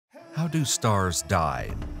How do stars die?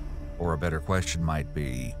 Or a better question might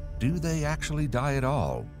be, do they actually die at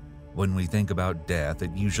all? When we think about death, it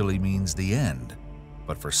usually means the end.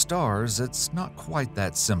 But for stars, it's not quite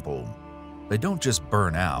that simple. They don't just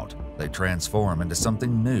burn out, they transform into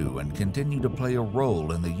something new and continue to play a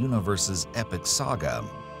role in the universe's epic saga.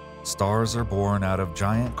 Stars are born out of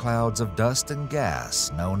giant clouds of dust and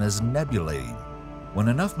gas known as nebulae. When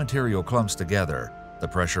enough material clumps together, the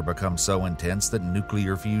pressure becomes so intense that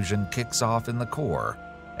nuclear fusion kicks off in the core,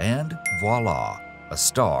 and voila, a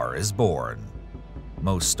star is born.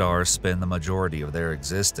 Most stars spend the majority of their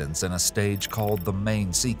existence in a stage called the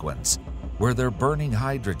main sequence, where they're burning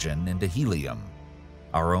hydrogen into helium.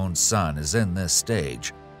 Our own sun is in this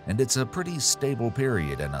stage, and it's a pretty stable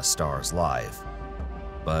period in a star's life.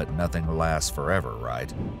 But nothing lasts forever,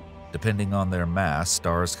 right? Depending on their mass,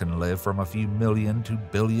 stars can live from a few million to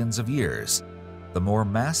billions of years. The more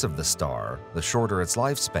massive the star, the shorter its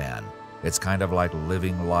lifespan. It's kind of like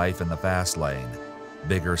living life in the fast lane.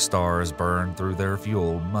 Bigger stars burn through their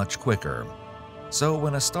fuel much quicker. So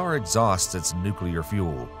when a star exhausts its nuclear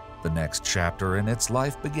fuel, the next chapter in its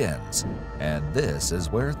life begins, and this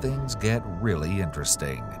is where things get really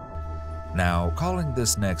interesting. Now, calling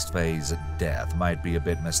this next phase death might be a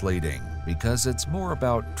bit misleading because it's more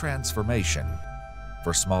about transformation.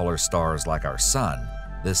 For smaller stars like our Sun,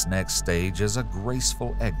 this next stage is a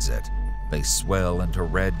graceful exit. They swell into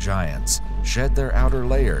red giants, shed their outer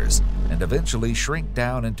layers, and eventually shrink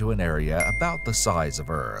down into an area about the size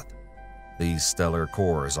of Earth. These stellar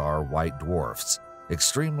cores are white dwarfs,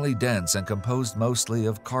 extremely dense and composed mostly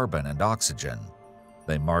of carbon and oxygen.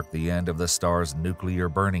 They mark the end of the star's nuclear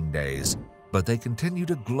burning days, but they continue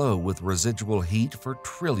to glow with residual heat for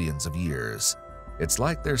trillions of years. It's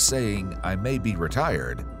like they're saying, I may be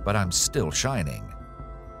retired, but I'm still shining.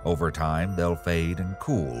 Over time, they'll fade and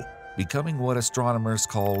cool, becoming what astronomers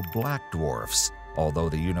call black dwarfs, although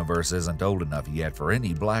the universe isn't old enough yet for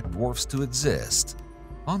any black dwarfs to exist.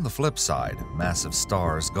 On the flip side, massive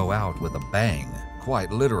stars go out with a bang,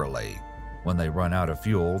 quite literally. When they run out of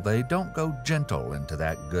fuel, they don't go gentle into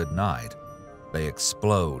that good night. They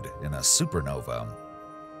explode in a supernova.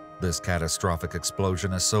 This catastrophic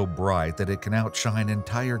explosion is so bright that it can outshine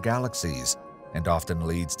entire galaxies and often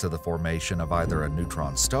leads to the formation of either a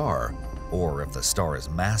neutron star or, if the star is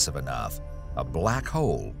massive enough, a black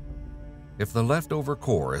hole. If the leftover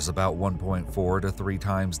core is about 1.4 to 3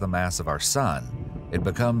 times the mass of our Sun, it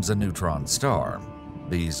becomes a neutron star.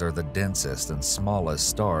 These are the densest and smallest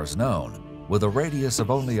stars known, with a radius of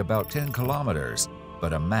only about 10 kilometers,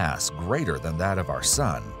 but a mass greater than that of our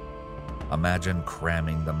Sun. Imagine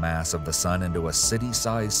cramming the mass of the Sun into a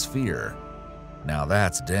city-sized sphere. Now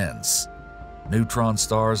that's dense. Neutron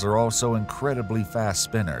stars are also incredibly fast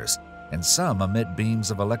spinners, and some emit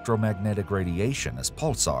beams of electromagnetic radiation as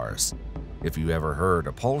pulsars. If you ever heard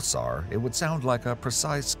a pulsar, it would sound like a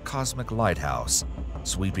precise cosmic lighthouse,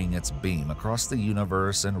 sweeping its beam across the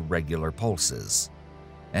universe in regular pulses.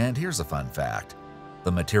 And here's a fun fact.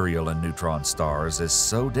 The material in neutron stars is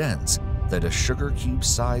so dense that a sugar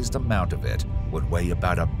cube-sized amount of it would weigh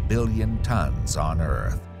about 1 billion tons on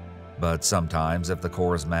Earth. But sometimes, if the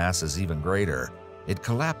core's mass is even greater, it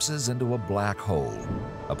collapses into a black hole,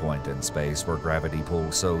 a point in space where gravity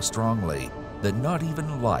pulls so strongly that not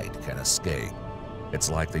even light can escape. It's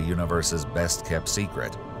like the universe's best-kept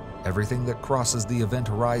secret. Everything that crosses the event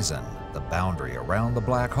horizon, the boundary around the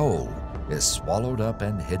black hole, is swallowed up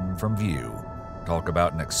and hidden from view. Talk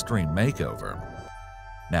about an extreme makeover.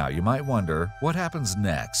 Now, you might wonder, what happens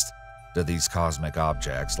next? Do these cosmic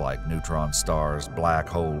objects like neutron stars, black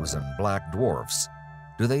holes, and black dwarfs,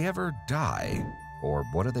 do they ever die? Or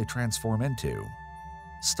what do they transform into?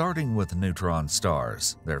 Starting with neutron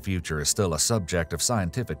stars, their future is still a subject of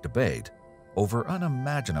scientific debate. Over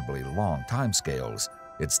unimaginably long timescales,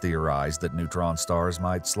 it's theorized that neutron stars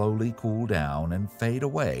might slowly cool down and fade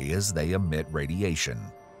away as they emit radiation.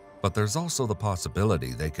 But there's also the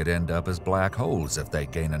possibility they could end up as black holes if they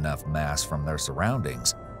gain enough mass from their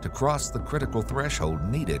surroundings to cross the critical threshold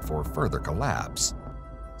needed for further collapse.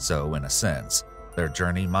 So, in a sense, their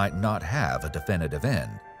journey might not have a definitive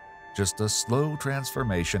end, just a slow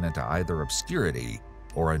transformation into either obscurity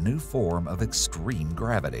or a new form of extreme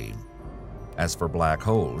gravity. As for black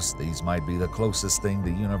holes, these might be the closest thing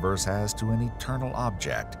the universe has to an eternal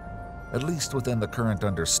object, at least within the current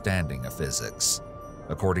understanding of physics.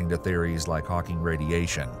 According to theories like Hawking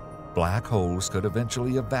radiation, black holes could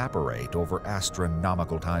eventually evaporate over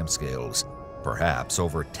astronomical timescales, perhaps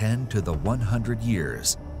over 10 to the 100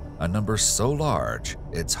 years, a number so large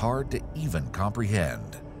it's hard to even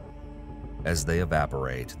comprehend. As they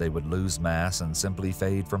evaporate, they would lose mass and simply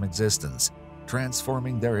fade from existence,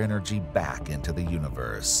 transforming their energy back into the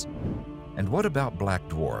universe. And what about black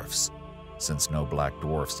dwarfs? Since no black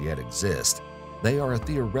dwarfs yet exist, they are a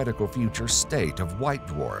theoretical future state of white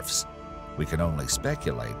dwarfs. We can only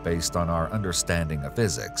speculate based on our understanding of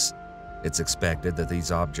physics. It's expected that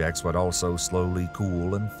these objects would also slowly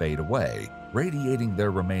cool and fade away, radiating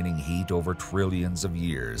their remaining heat over trillions of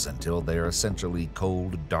years until they are essentially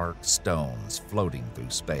cold, dark stones floating through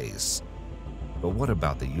space. But what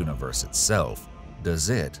about the universe itself? Does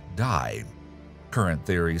it die? Current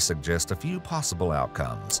theories suggest a few possible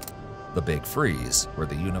outcomes. The Big Freeze, where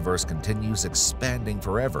the universe continues expanding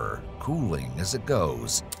forever, cooling as it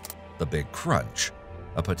goes. The Big Crunch,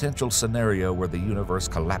 a potential scenario where the universe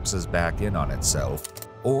collapses back in on itself.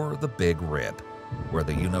 Or the Big Rip, where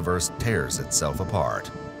the universe tears itself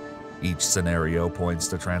apart. Each scenario points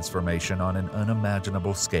to transformation on an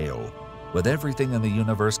unimaginable scale, with everything in the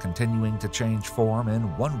universe continuing to change form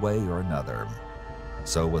in one way or another.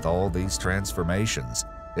 So with all these transformations,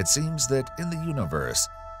 it seems that in the universe,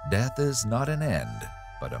 death is not an end,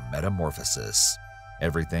 but a metamorphosis.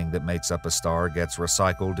 Everything that makes up a star gets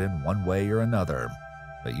recycled in one way or another.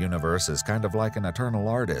 The universe is kind of like an eternal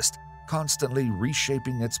artist, constantly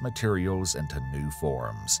reshaping its materials into new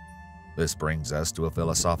forms. This brings us to a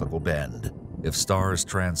philosophical bend. If stars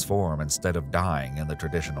transform instead of dying in the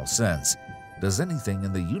traditional sense, does anything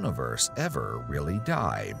in the universe ever really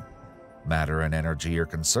die? Matter and energy are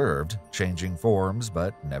conserved, changing forms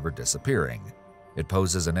but never disappearing. It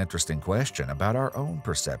poses an interesting question about our own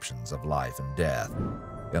perceptions of life and death.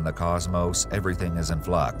 In the cosmos, everything is in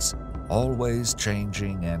flux, always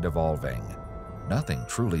changing and evolving. Nothing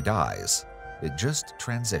truly dies, it just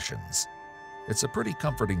transitions. It's a pretty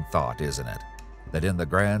comforting thought, isn't it? That in the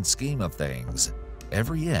grand scheme of things,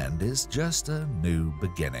 every end is just a new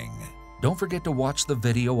beginning. Don't forget to watch the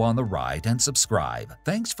video on the right and subscribe.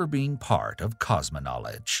 Thanks for being part of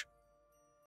Cosmoknowledge.